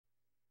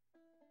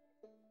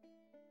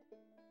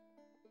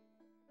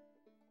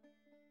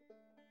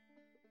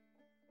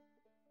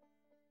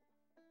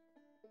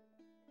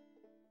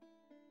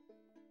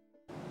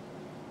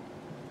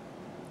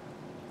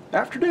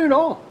Afternoon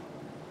all.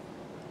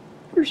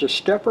 Here's a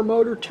stepper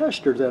motor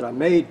tester that I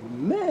made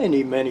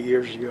many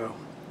years ago.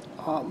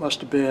 It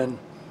must have been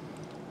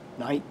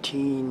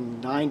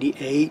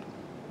 1998,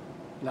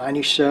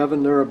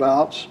 97,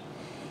 thereabouts.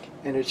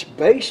 And it's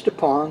based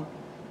upon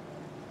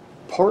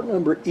part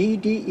number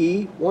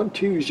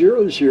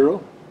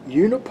EDE1200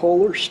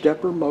 Unipolar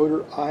stepper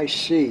motor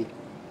IC.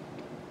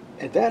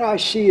 And that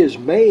IC is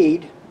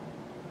made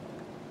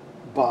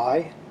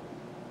by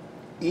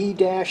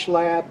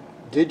EDE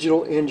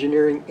Digital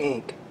Engineering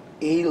Inc.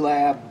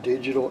 ELAB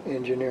Digital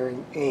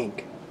Engineering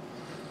Inc.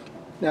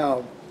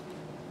 Now,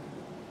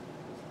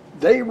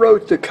 they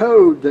wrote the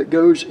code that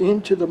goes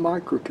into the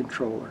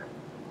microcontroller,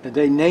 and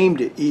they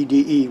named it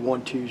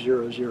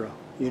EDE1200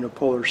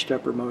 Unipolar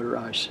Stepper Motor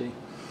IC.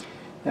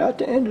 Now, at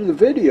the end of the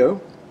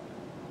video,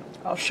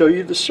 I'll show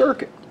you the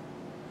circuit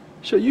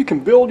so you can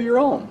build your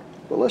own.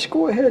 But let's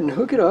go ahead and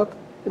hook it up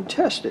and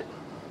test it.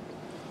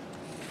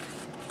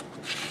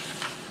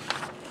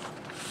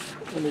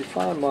 Let me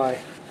find my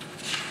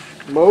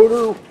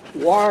motor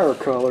wire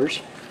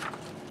colors.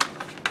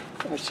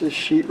 That's this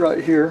sheet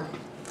right here.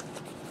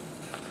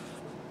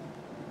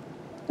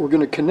 We're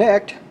going to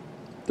connect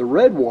the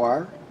red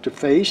wire to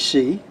phase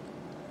C,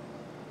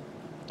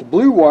 the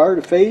blue wire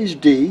to phase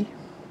D,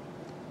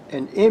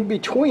 and in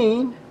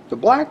between the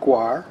black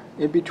wire,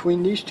 in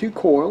between these two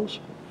coils,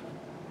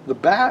 the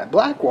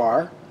black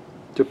wire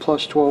to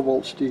plus 12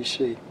 volts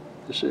DC.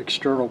 This is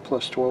external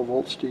plus 12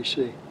 volts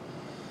DC.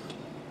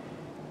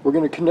 We're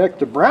going to connect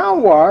the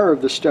brown wire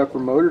of the stepper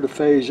motor to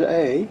phase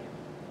A,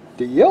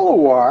 the yellow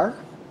wire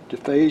to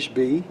phase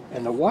B,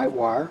 and the white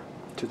wire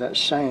to that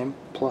same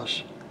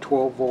plus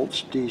 12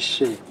 volts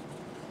DC.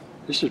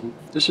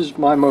 This is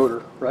my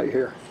motor right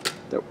here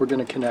that we're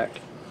going to connect.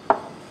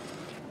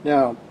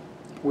 Now,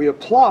 we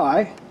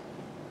apply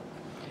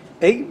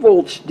 8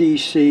 volts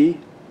DC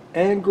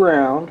and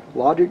ground,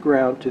 logic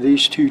ground, to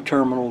these two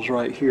terminals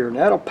right here, and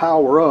that'll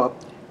power up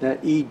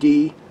that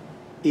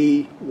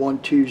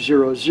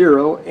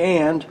EDE1200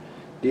 and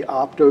the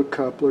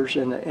optocouplers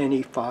and the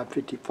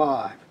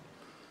NE555.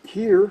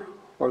 Here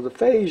are the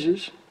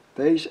phases: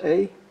 phase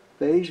A,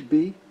 phase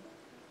B,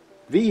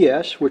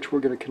 VS, which we're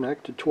going to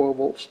connect to 12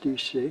 volts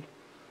DC,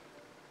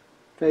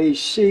 phase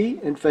C,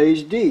 and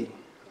phase D.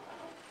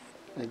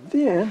 And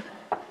then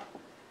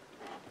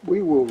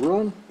we will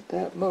run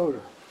that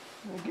motor.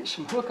 Let me get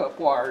some hookup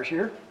wires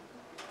here.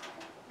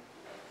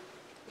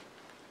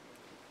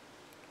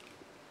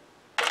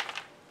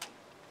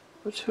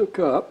 Let's hook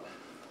up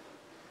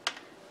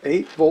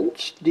 8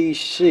 volts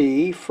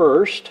DC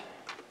first.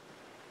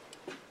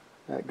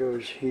 That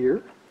goes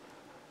here.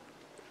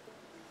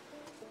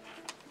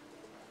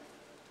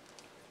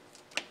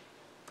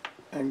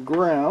 And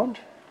ground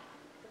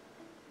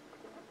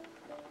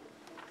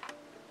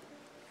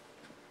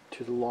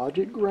to the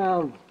logic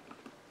ground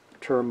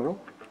terminal.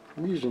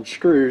 I'm using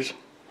screws.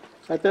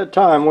 At that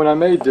time when I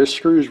made this,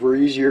 screws were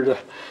easier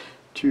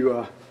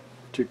to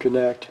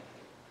connect.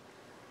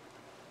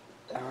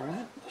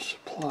 Alright, let's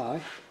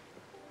apply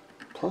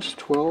plus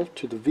 12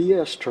 to the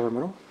VS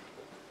terminal.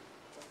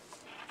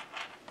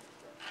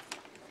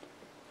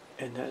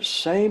 And that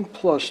same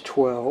plus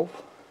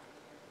 12,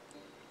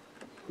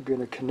 we're going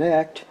to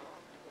connect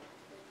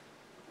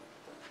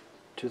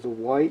to the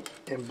white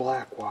and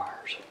black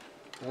wires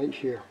right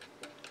here.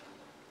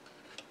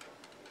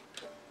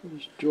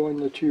 Just join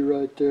the two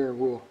right there.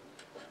 We'll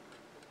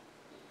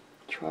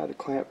try to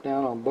clamp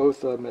down on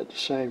both of them at the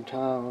same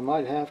time. I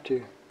might have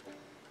to.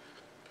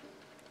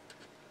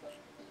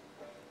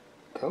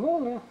 Come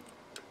on now.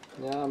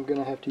 Now I'm going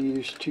to have to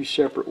use two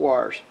separate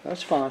wires.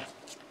 That's fine.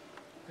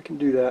 I can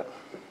do that.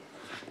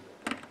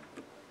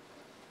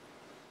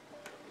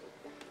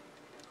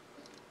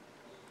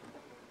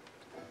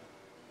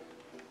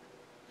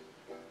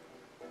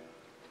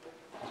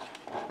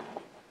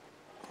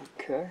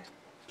 Okay.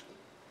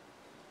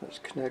 Let's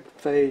connect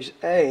phase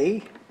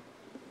A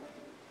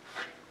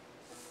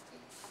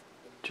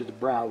to the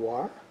brown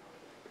wire.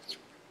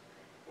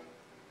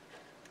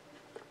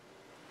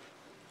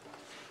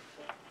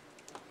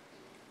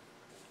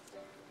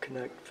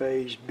 Connect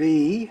phase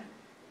B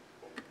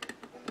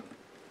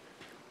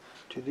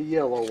to the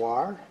yellow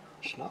wire.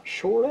 It's not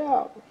short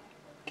out.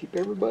 Keep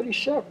everybody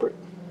separate.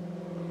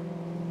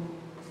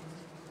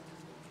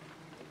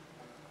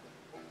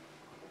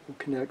 We'll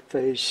connect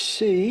phase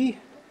C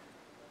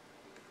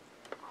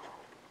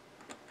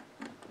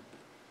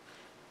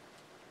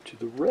to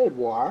the red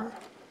wire.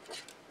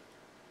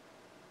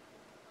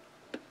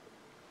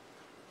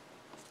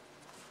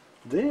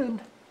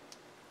 Then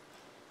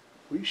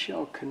we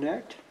shall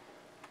connect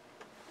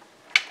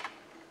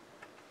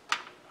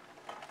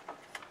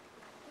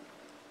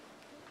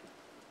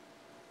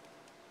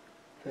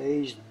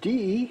phase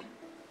D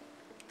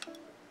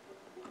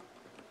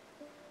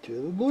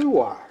to the blue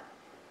wire.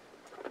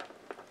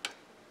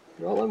 Look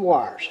at all them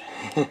wires.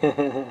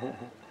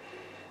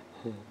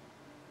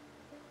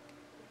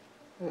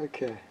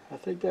 Okay, I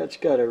think that's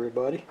got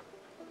everybody.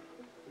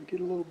 We get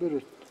a little bit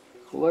of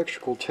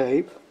electrical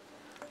tape.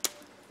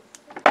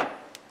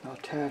 I'll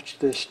attach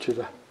this to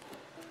the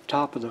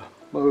top of the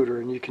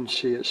motor and you can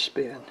see it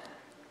spin.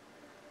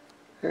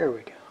 There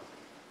we go.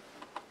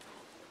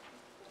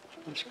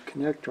 Let's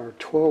connect our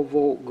 12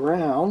 volt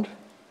ground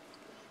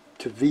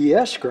to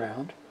VS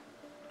ground.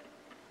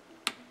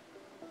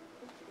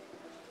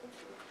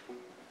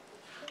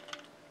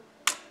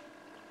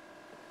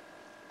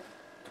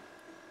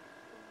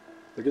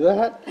 Look at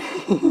that.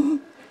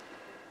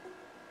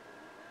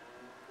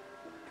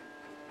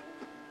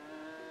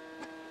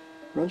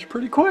 Runs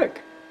pretty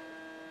quick.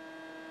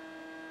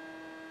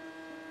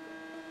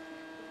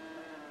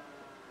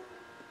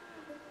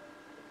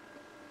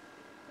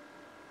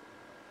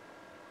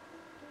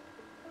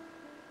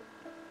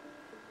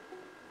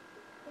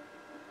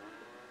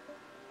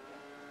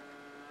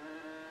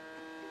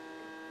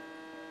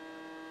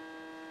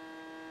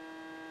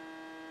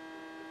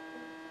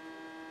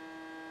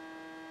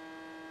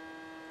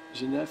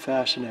 Isn't that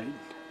fascinating?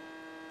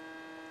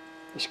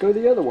 Let's go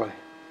the other way.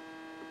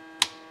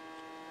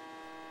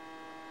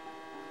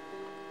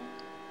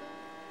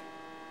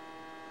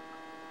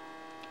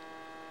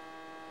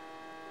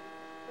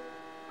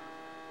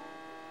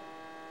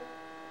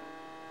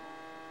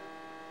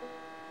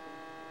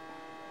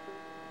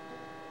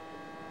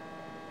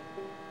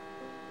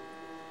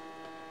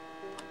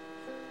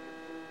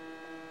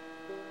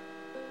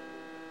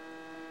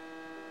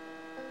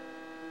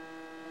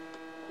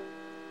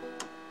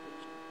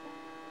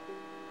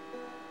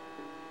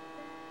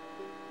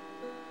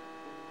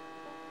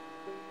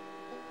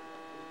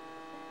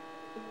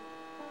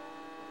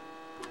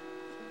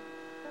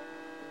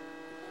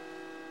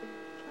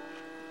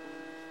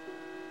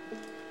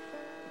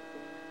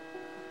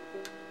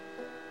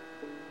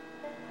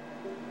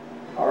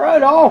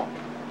 Alright all,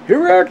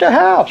 here we are at the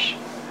house.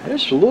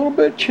 It's a little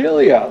bit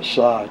chilly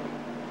outside.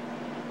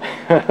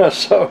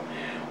 So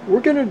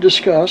we're going to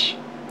discuss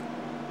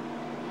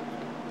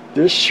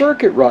this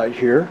circuit right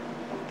here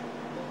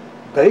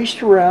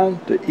based around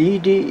the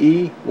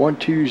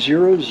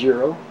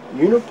EDE1200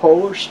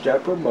 Unipolar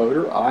stepper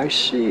motor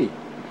IC.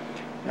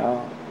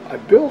 Now I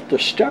built the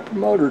stepper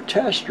motor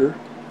tester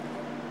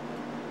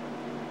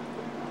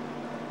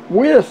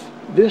with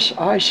this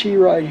IC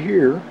right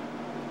here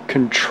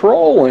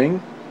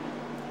controlling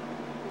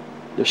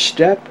the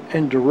step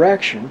and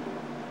direction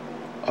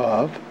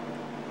of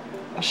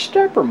a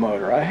stepper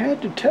motor. I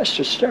had to test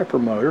a stepper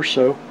motor,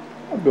 so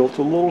I built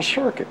a little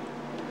circuit.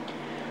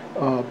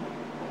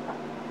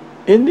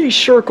 In these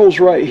circles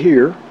right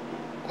here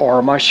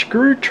are my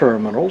screw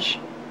terminals,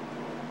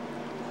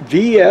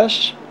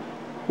 VS,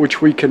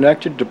 which we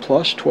connected to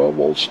plus 12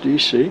 volts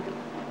DC,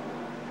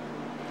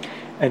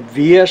 and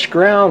VS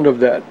ground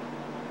of that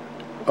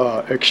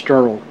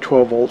external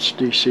 12 volts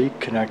DC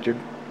connected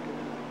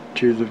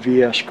to the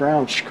VS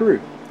ground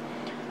screw.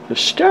 The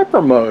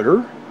stepper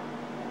motor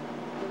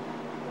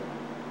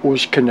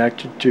was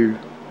connected to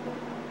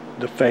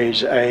the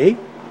phase A,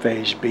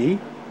 phase B,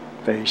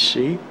 phase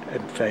C,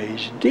 and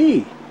phase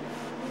D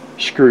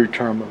screw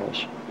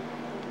terminals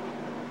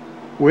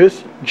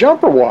with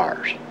jumper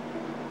wires.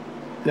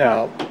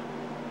 Now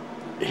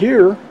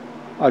here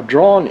I've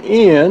drawn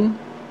in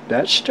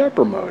that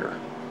stepper motor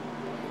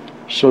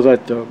so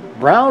that the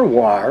brown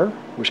wire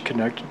was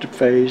connected to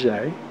phase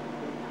A,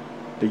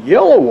 the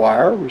yellow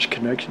wire was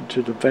connected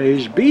to the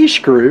phase B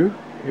screw.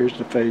 Here's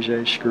the phase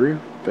A screw,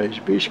 phase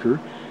B screw,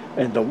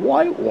 and the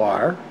white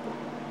wire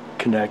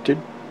connected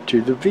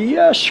to the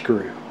VS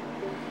screw.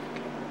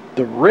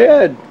 The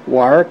red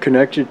wire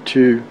connected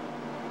to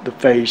the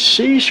phase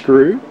C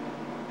screw,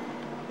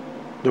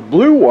 the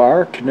blue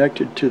wire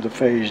connected to the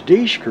phase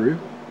D screw,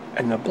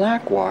 and the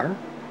black wire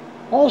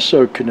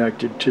also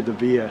connected to the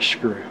VS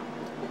screw.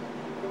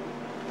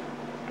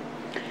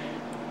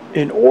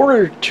 In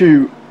order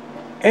to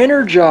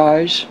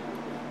energize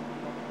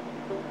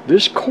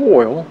this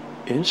coil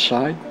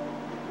inside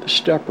the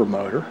stepper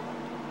motor,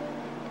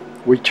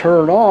 we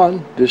turn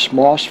on this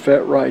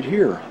MOSFET right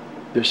here,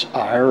 this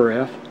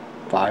IRF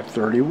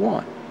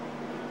 531,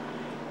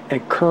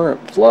 and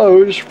current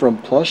flows from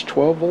plus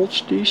 12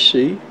 volts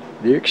DC,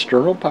 the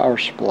external power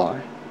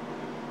supply,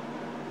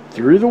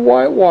 through the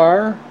white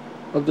wire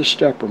of the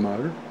stepper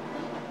motor,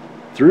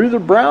 through the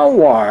brown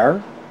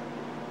wire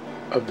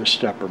of the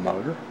stepper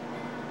motor,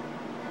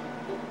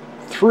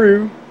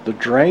 through the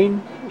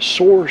drain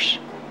source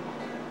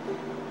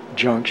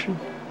junction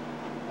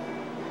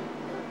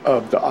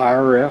of the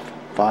IRF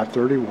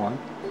 531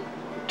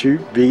 to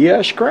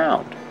VS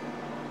ground,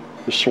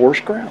 the source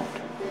ground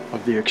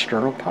of the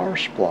external power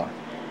supply,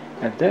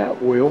 and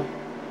that will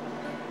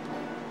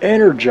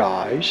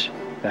energize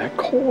that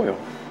coil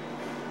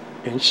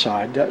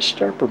inside that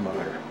stepper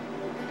motor.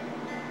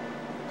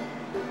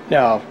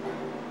 Now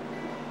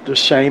the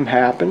same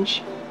happens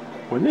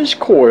when this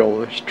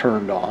coil is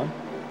turned on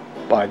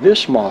by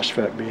this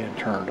MOSFET being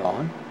turned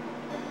on.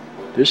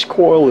 This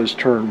coil is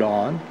turned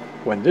on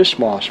when this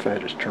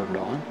MOSFET is turned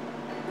on.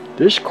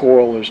 This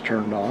coil is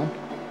turned on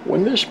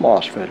when this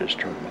MOSFET is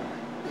turned on.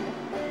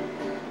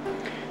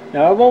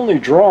 Now I've only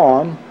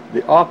drawn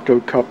the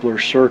optocoupler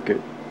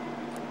circuit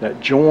that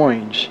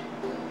joins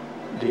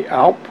the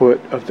output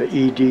of the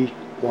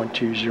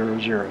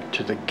EDE1200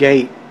 to the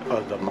gate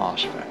of the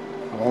MOSFET.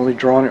 I've only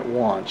drawn it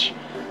once.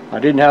 I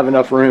didn't have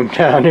enough room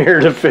down here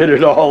to fit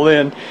it all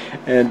in,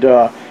 and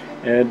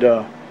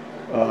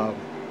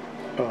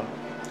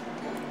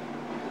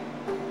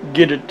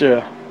get it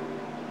to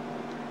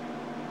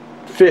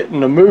fit in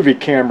the movie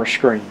camera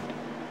screen.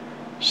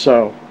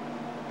 So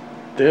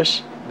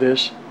this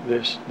is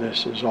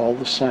all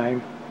the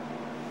same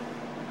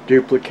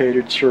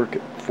duplicated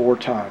circuit 4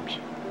 times.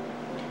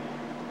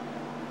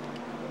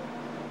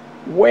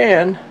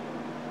 When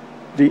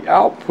the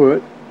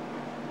output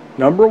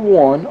number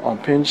 1 on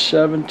pin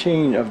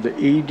 17 of the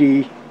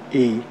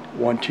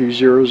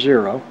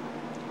EDE1200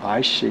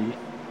 IC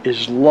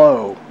is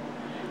low,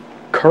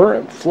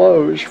 current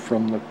flows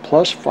from the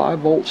plus 5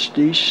 volts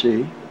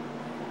DC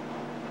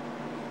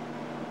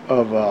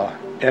of a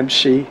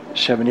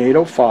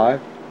MC7805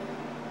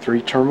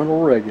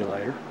 3-terminal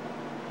regulator.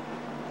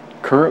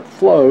 Current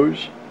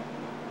flows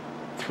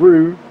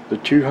through the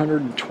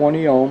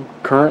 220 ohm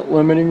current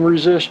limiting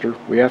resistor.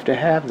 We have to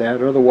have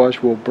that,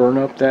 otherwise we'll burn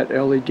up that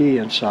LED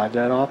inside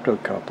that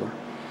optocoupler.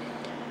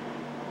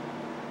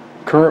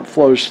 Current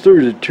flows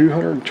through the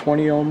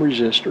 220 ohm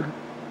resistor,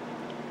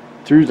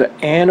 through the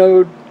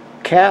anode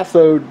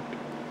cathode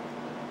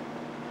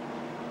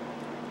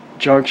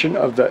junction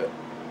of the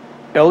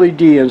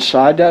LED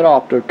inside that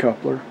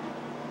optocoupler,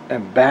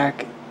 and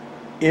back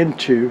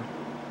into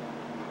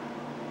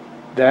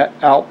that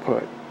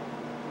output.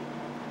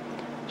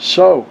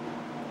 So,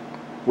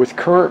 with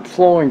current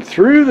flowing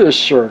through this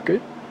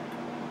circuit,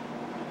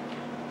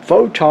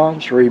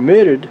 photons are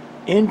emitted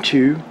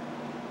into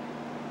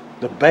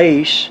the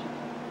base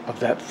of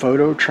that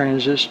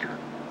phototransistor,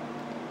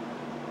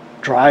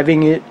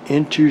 driving it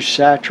into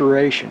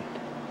saturation.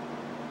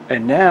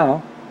 And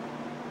now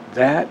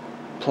that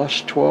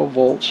plus 12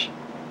 volts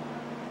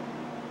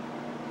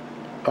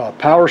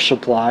power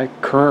supply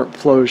current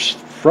flows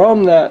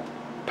from that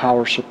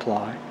power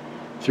supply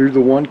through the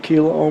 1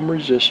 kilo ohm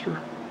resistor,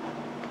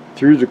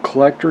 through the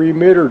collector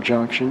emitter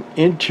junction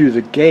into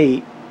the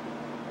gate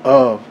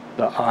of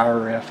the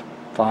IRF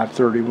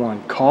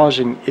 531,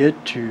 causing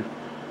it to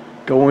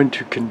go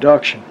into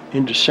conduction,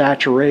 into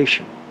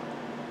saturation,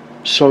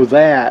 so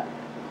that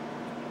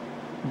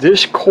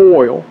this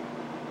coil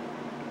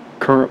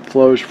current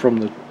flows from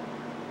the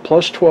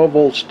plus 12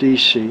 volts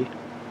DC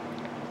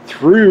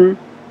through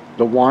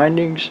the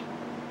windings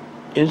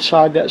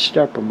inside that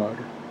stepper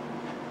motor,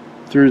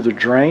 through the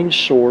drain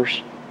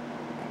source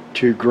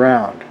to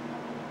ground,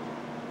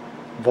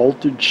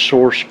 voltage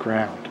source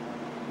ground.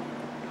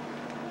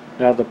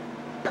 Now the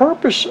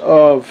purpose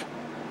of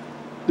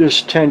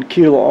this 10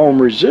 kilo ohm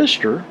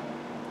resistor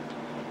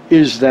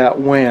is that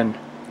when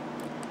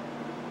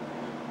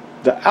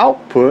the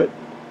output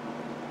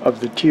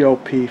of the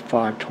TLP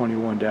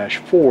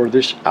 521-4,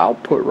 this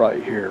output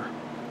right here,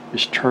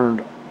 is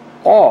turned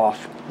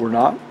off, we're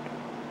not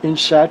in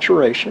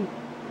saturation,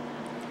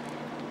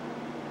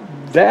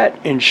 that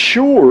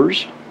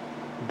ensures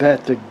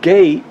that the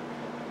gate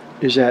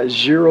is at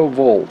 0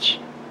 volts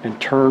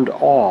and turned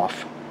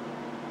off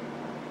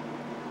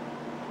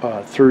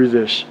through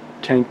this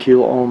 10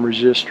 kilo ohm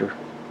resistor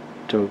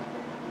to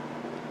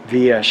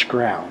VS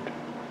ground.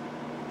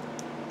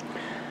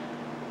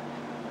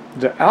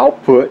 The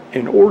output,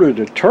 in order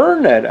to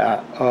turn that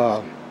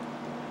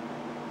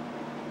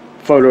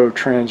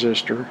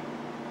phototransistor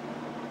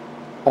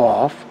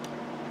off,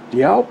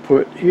 the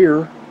output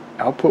here,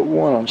 output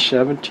 1 on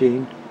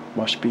 17,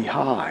 must be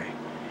high.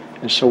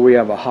 And so we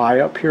have a high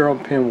up here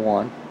on pin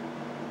 1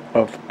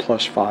 of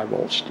plus 5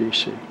 volts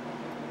DC.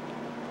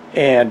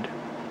 And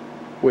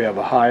we have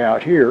a high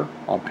out here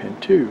on pin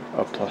 2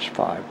 of plus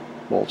 5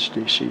 volts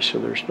DC. So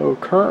there's no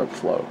current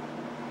flow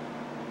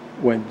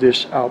when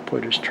this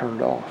output is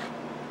turned off.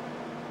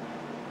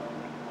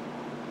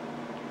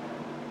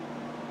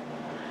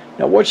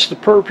 Now what's the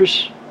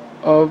purpose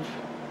of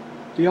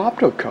the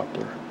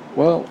optocoupler?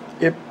 Well,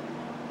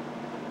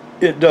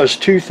 it does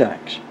 2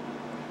 things.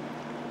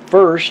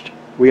 First,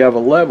 we have a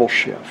level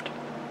shift.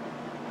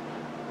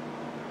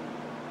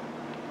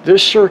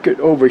 This circuit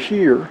over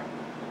here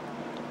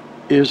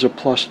is a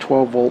plus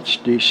 12 volts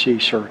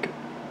DC circuit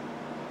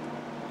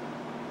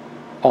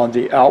on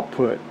the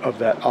output of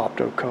that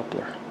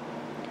optocoupler.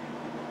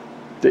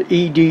 The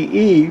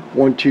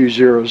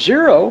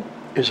EDE1200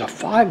 is a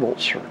 5 volt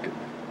circuit,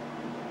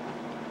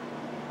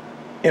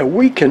 and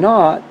we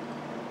cannot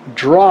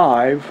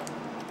drive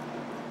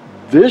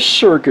this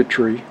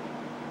circuitry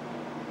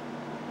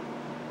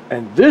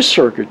and this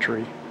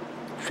circuitry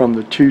from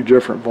the 2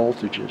 different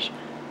voltages.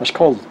 That's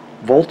called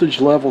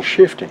voltage level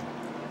shifting.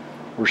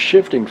 We're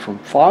shifting from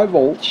 5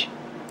 volts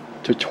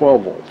to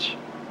 12 volts.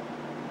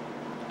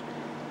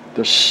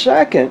 The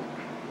second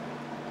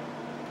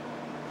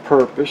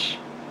purpose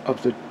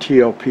of the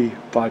TLP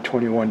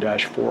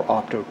 521-4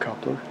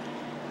 optocoupler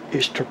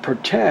is to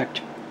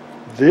protect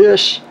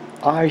this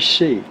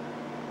IC.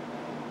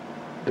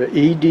 The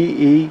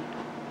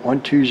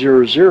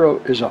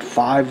EDE1200 is a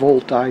 5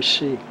 volt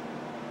IC.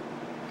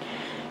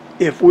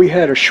 if we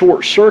had a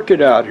short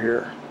circuit out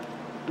here,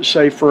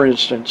 say for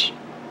instance,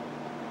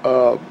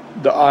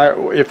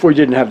 if we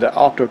didn't have the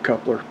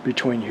optocoupler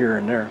between here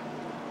and there,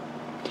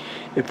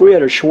 if we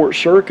had a short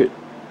circuit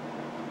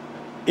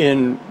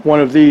in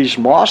one of these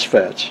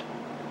MOSFETs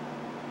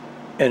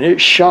and it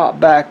shot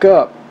back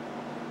up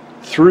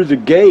through the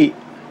gate,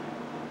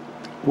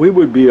 we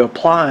would be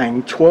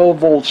applying 12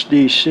 volts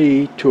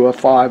DC to a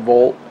 5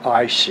 volt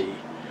IC.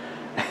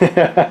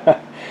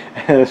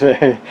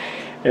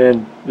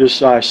 And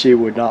this IC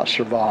would not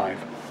survive.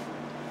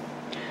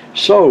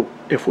 So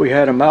if we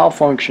had a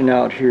malfunction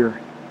out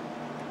here,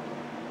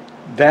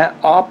 that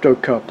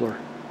optocoupler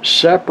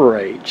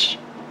separates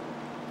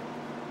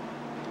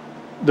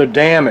the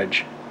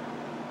damage,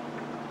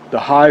 the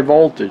high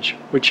voltage,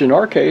 which in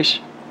our case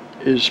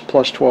is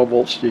plus 12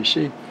 volts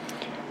DC.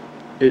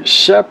 It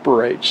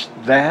separates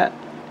that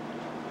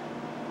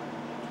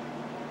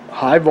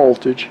high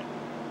voltage.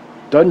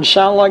 Doesn't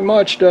sound like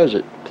much, does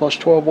it? Plus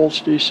 12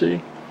 volts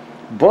DC.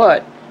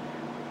 But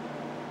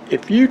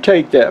if you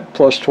take that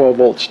plus 12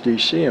 volts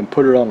DC and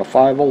put it on a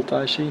 5 volt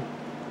IC,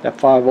 that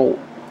 5 volt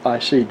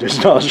IC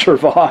does not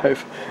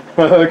survive.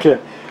 Okay,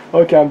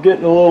 I'm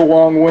getting a little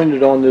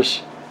long-winded on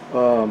this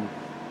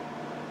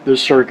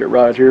this circuit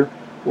right here.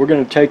 We're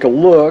going to take a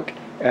look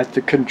at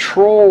the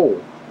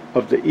control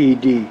of the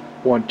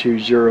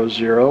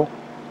EDE1200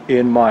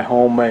 in my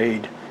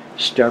homemade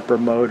stepper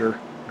motor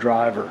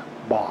driver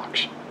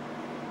box.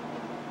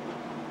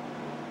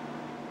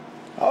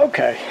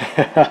 Okay,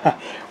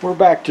 we're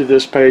back to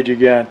this page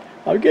again.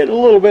 I'm getting a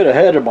little bit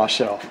ahead of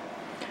myself.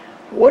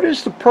 What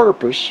is the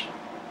purpose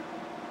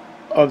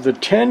of the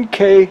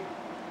 10K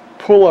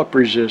pull-up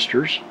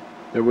resistors?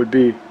 There would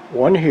be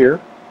one here,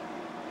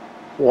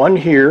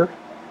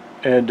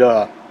 and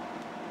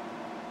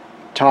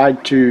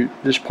tied to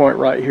this point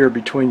right here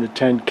between the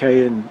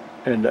 10K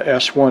and the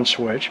S1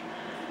 switch.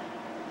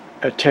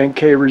 A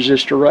 10K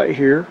resistor right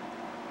here,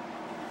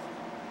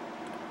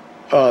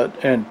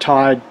 and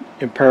tied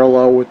in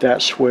parallel with that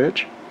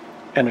switch,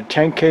 and a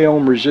 10K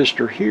ohm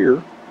resistor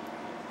here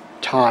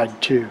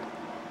tied to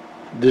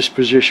this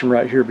position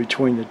right here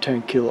between the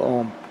 10 kilo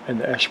ohm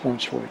and the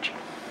S1 switch.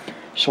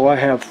 So I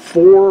have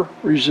 4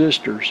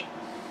 resistors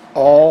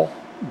all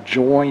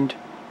joined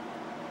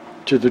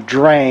to the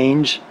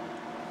drains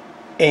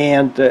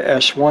and the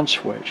S1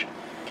 switch.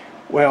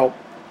 Well,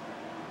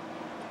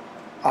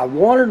 I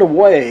wanted a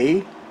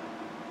way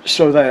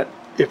so that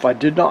if I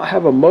did not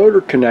have a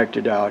motor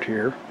connected out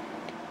here,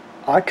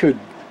 I could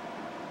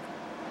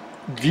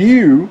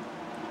view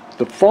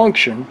the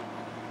function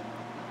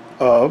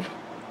of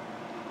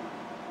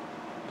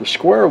the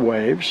square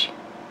waves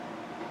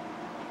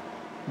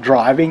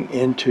driving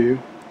into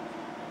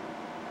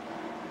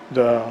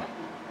the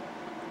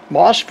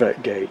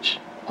MOSFET gates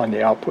on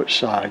the output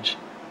sides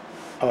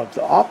of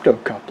the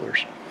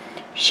optocouplers.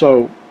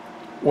 So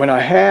when I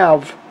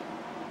have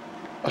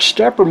a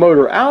stepper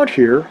motor out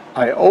here,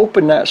 I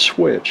open that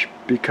switch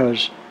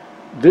because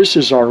this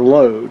is our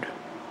load.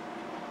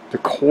 The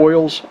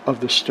coils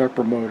of the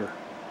stepper motor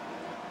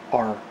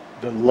are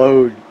the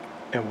load,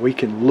 and we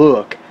can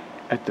look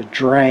at the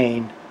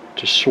drain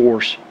to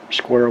source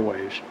square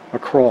waves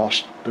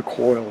across the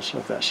coils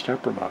of that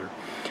stepper motor.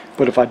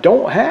 But if I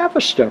don't have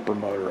a stepper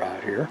motor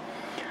out here,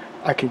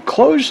 I can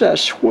close that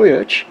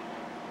switch,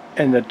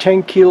 and the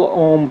 10 kilo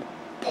ohm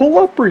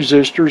pull-up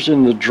resistors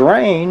in the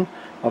drain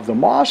of the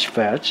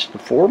MOSFETs, the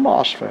 4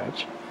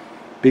 MOSFETs,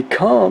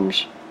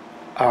 becomes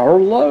our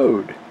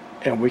load,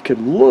 and we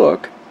can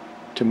look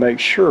to make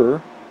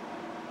sure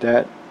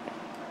that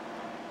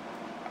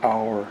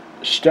our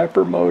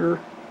stepper motor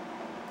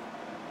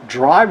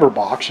driver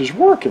box is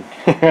working.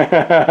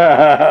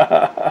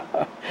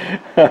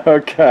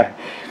 Okay,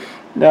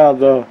 now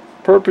the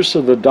purpose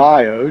of the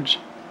diodes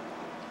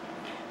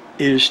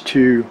is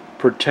to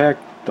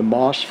protect the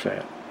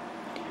MOSFET.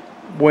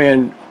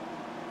 When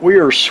we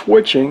are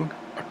switching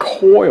a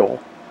coil,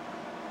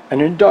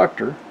 an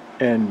inductor,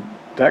 and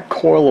that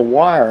coil of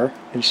wire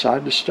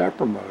inside the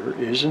stepper motor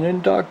is an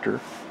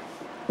inductor.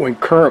 When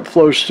current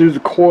flows through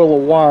the coil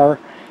of wire,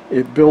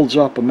 it builds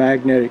up a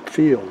magnetic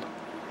field.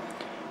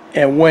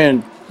 And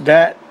when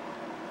that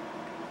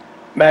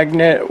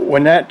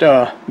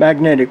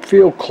magnetic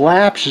field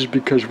collapses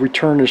because we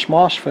turn this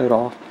MOSFET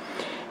off,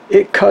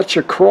 it cuts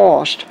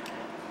across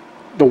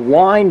the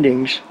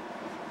windings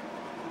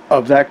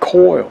of that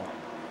coil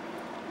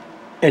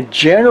and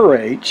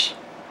generates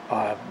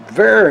a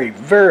very,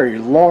 very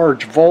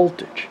large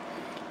voltage.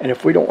 And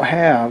if we don't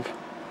have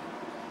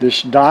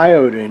this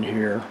diode in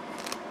here,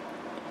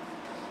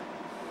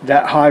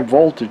 that high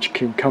voltage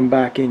can come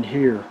back in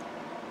here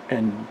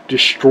and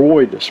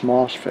destroy this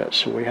MOSFET.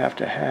 So we have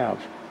to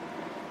have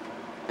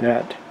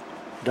that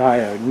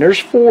diode. And there's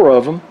 4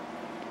 of them.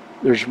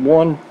 There's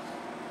one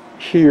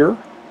here,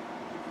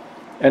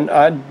 and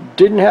I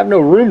didn't have no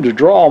room to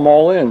draw them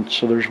all in.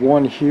 So there's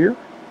one here,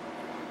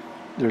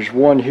 there's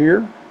one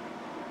here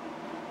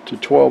to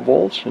 12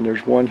 volts, and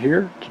there's one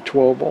here to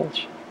 12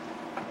 volts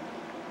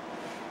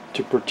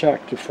to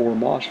protect the 4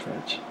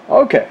 MOSFETs.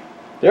 Okay,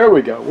 There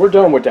we go. We're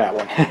done with that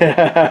one.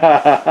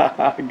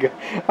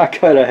 I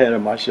got ahead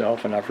of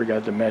myself and I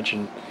forgot to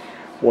mention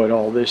what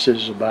all this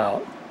is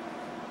about.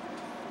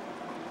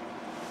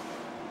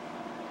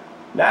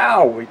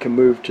 Now we can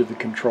move to the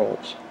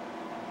controls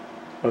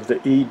of the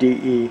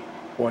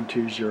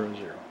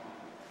EDE1200.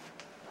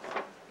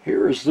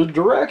 Here is the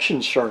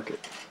direction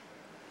circuit.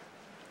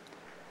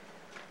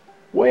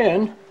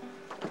 When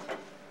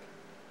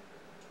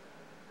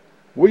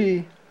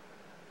we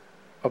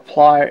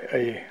apply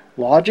a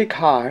logic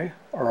high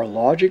or a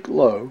logic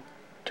low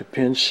to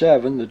pin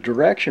 7, the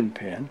direction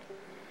pin,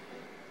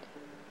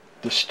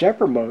 the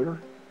stepper motor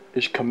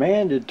is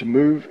commanded to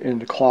move in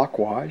the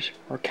clockwise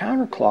or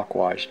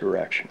counterclockwise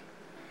direction.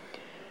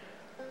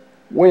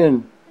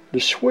 When the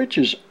switch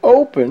is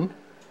open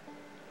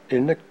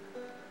in the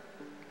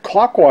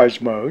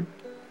clockwise mode,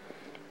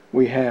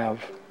 we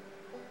have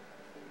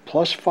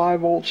plus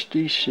 5 volts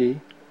DC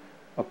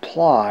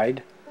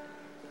applied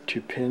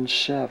to pin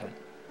 7.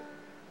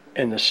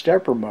 And the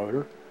stepper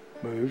motor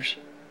moves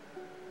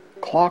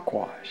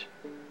clockwise.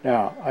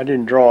 Now, I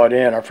didn't draw it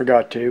in, I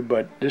forgot to,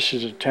 but this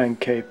is a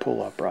 10K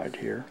pull-up right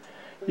here.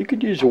 You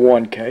could use a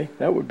 1K,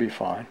 that would be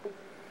fine.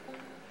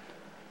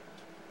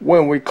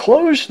 When we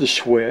close the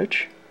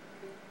switch,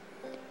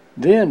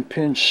 then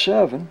pin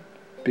 7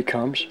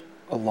 becomes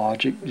a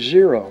logic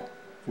 0.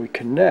 We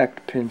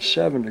connect pin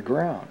 7 to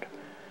ground.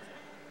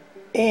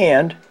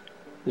 And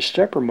the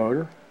stepper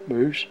motor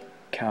moves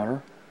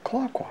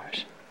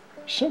counterclockwise.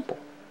 Simple.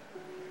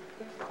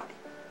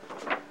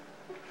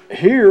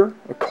 Here,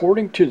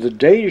 according to the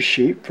data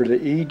sheet for the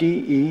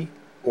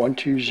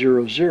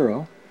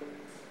EDE1200,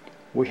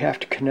 we have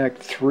to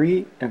connect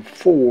 3 and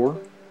 4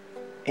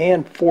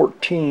 and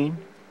 14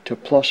 to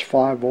plus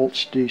 5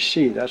 volts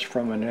DC. That's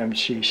from an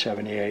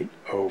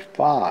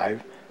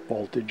MC7805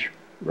 voltage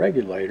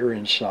regulator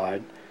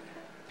inside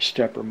the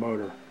stepper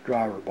motor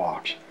driver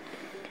box.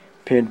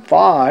 Pin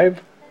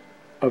 5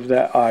 of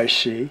that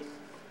IC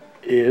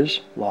is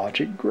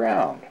logic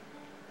ground,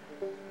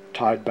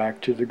 tied back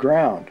to the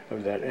ground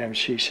of that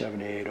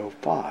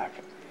MC7805.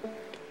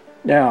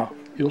 Now,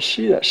 you'll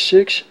see that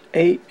 6,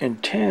 8,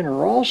 and 10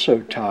 are also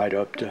tied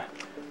up to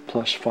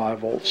plus 5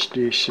 volts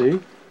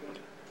DC.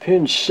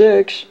 Pin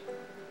 6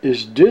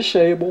 is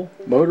disable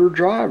motor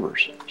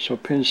drivers. So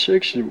pin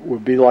 6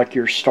 would be like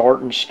your start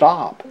and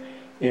stop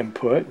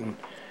input. And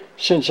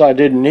since I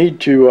didn't need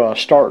to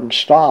start and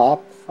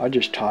stop, I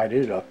just tied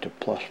it up to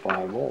plus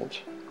 5 volts.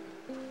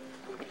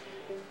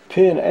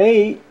 Pin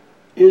 8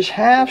 is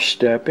half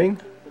stepping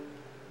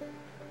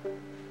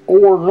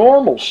or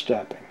normal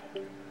stepping.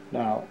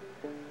 Now,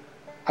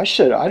 I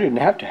said I didn't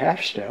have to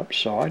half step,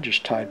 so I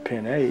just tied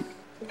pin 8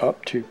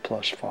 up to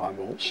plus 5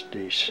 volts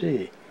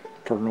DC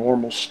for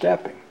normal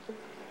stepping.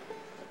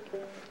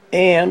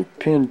 And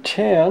pin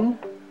 10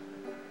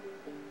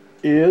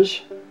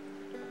 is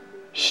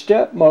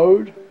step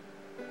mode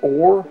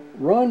or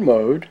run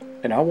mode,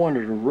 and I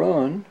wanted to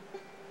run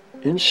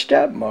in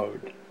step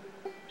mode.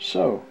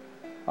 So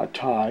I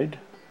tied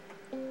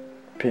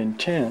pin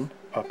 10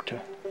 up to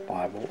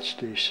 5 volts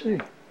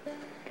DC.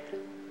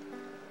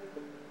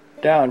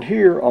 Down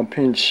here on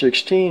pin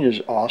 16 is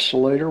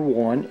oscillator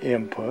 1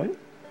 input,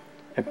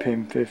 and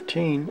pin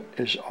 15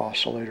 is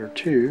oscillator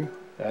 2.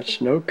 That's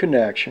no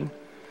connection,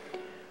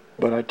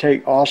 but I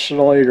take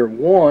oscillator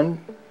 1,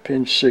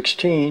 pin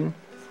 16,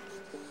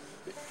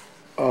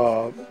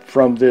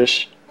 from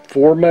this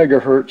 4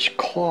 megahertz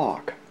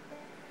clock.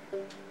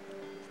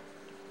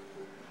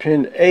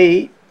 Pin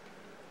 8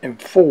 and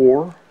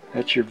 4,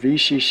 that's your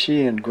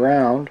VCC and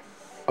ground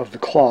of the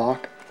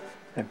clock,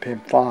 and pin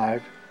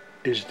 5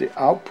 is the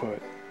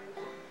output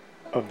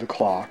of the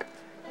clock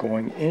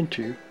going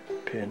into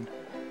pin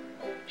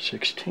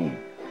 16.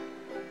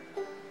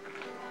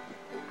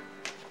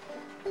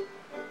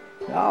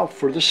 Now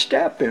for the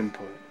step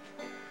input.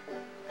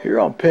 Here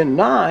on pin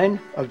 9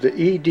 of the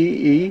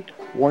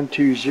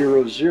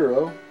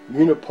EDE1200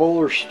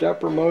 Unipolar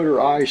stepper motor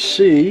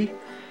IC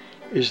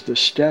is the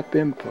step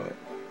input.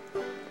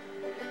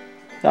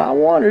 Now I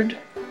wanted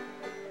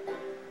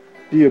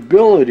the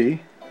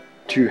ability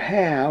to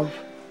have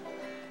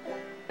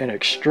an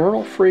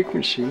external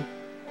frequency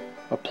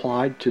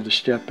applied to the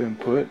step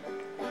input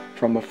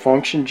from a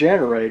function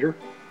generator,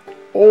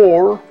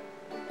 or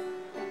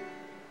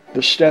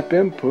the step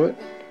input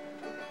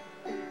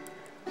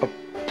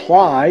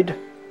applied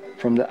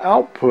from the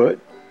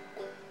output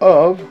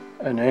of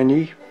an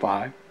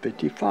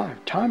NE555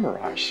 timer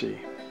IC.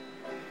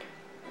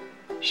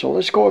 So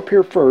let's go up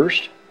here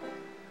first.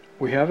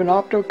 We have an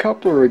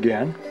optocoupler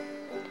again,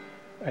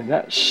 and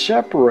that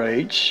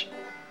separates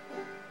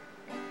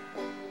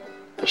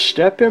the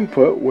step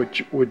input,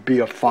 which would be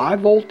a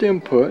 5 volt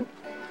input,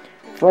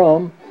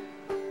 from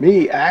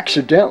me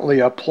accidentally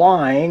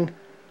applying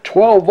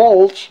 12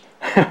 volts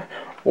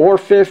or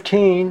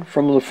 15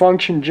 from the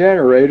function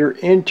generator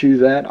into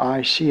that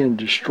IC and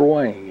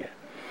destroying it.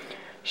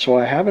 So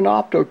I have an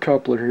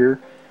optocoupler here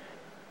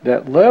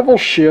that level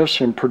shifts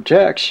and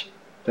protects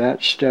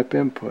that step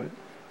input.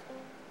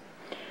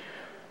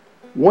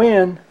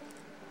 When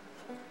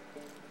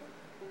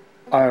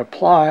I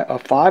apply a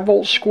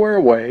 5-volt square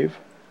wave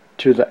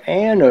to the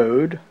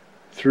anode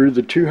through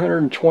the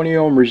 220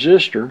 ohm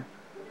resistor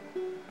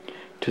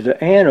to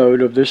the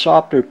anode of this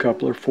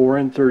optocoupler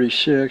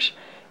 4N36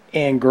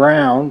 and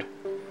ground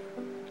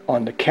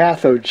on the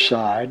cathode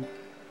side.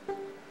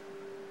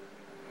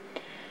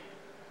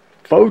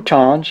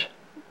 Photons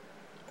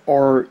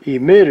are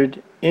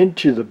emitted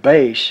into the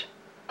base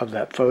of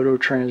that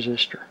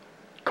phototransistor,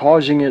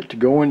 causing it to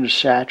go into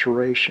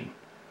saturation.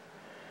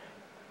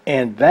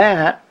 And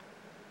that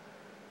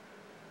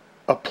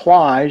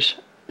applies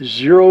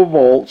 0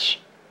 volts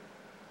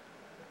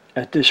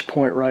at this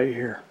point right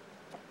here.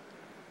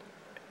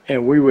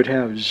 And we would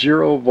have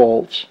 0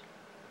 volts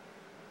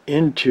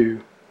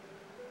into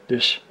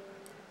this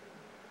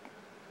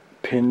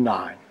pin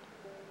 9.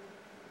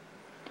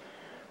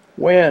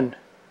 When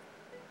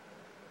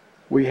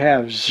we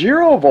have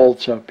 0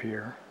 volts up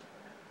here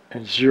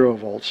and 0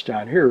 volts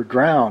down here,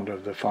 ground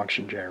of the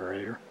function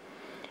generator,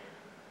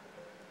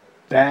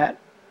 that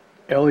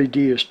LED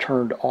is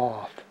turned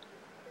off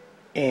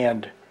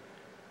and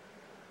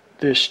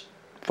this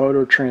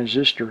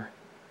phototransistor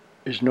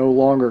is no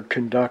longer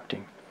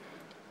conducting.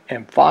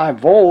 And 5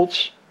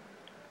 volts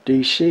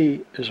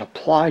DC is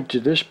applied to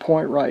this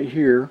point right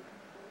here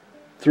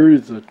through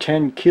the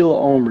 10 kilo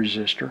ohm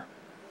resistor,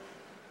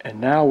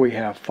 and now we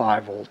have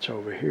 5 volts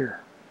over here.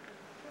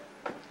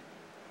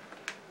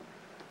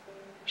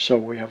 So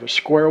we have a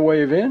square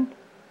wave in,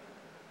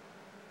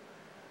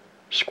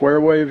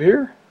 square wave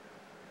here,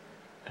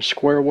 and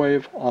square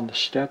wave on the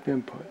step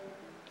input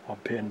on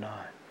pin 9.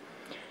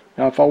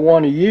 Now if I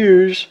want to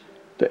use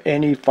the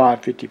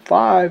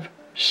NE555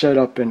 set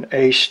up in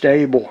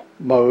astable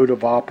mode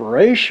of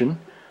operation,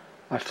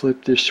 I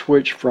flip this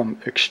switch from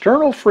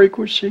external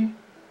frequency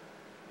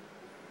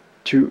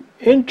to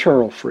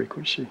internal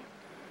frequency,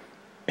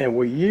 and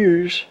we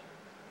use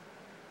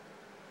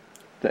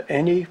the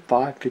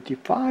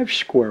NE555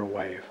 square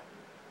wave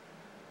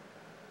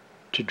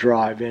to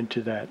drive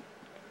into that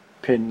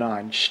pin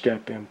 9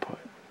 step input.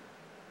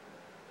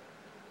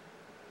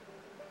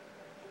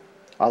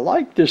 I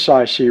like this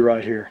IC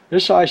right here.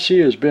 This IC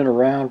has been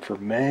around for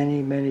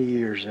many, many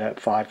years, that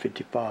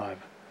 555.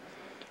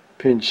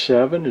 Pin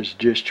 7 is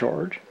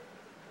discharge.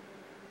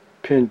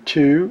 Pin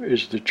 2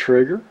 is the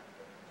trigger.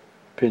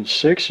 Pin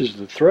 6 is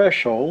the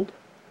threshold.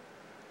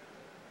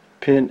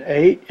 Pin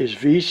 8 is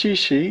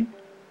VCC.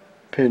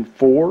 Pin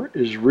 4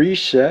 is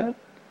reset.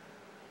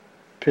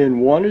 Pin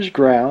 1 is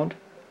ground.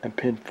 And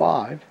pin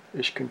 5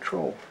 is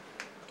control.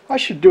 I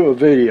should do a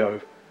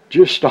video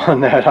just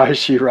on that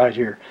IC right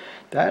here.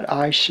 That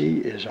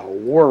IC is a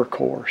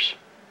workhorse.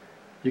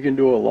 You can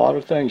do a lot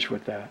of things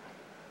with that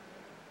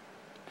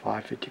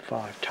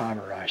 555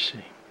 timer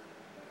IC.